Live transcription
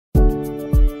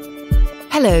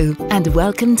Hello and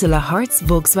welcome to Laharts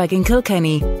Volkswagen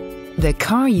Kilkenny. The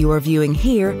car you are viewing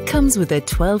here comes with a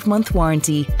 12-month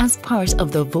warranty as part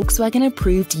of the Volkswagen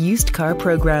approved used car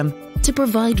programme. To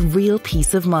provide real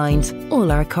peace of mind, all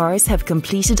our cars have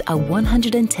completed a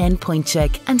 110-point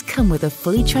check and come with a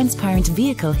fully transparent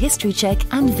vehicle history check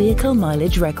and vehicle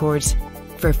mileage record.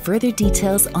 For further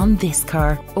details on this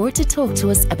car or to talk to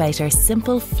us about our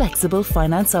simple, flexible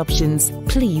finance options,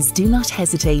 please do not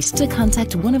hesitate to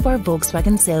contact one of our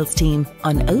Volkswagen sales team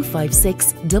on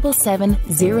 056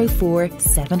 7704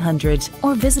 700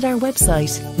 or visit our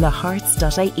website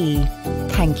laharts.ie.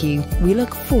 Thank you. We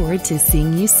look forward to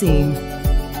seeing you soon.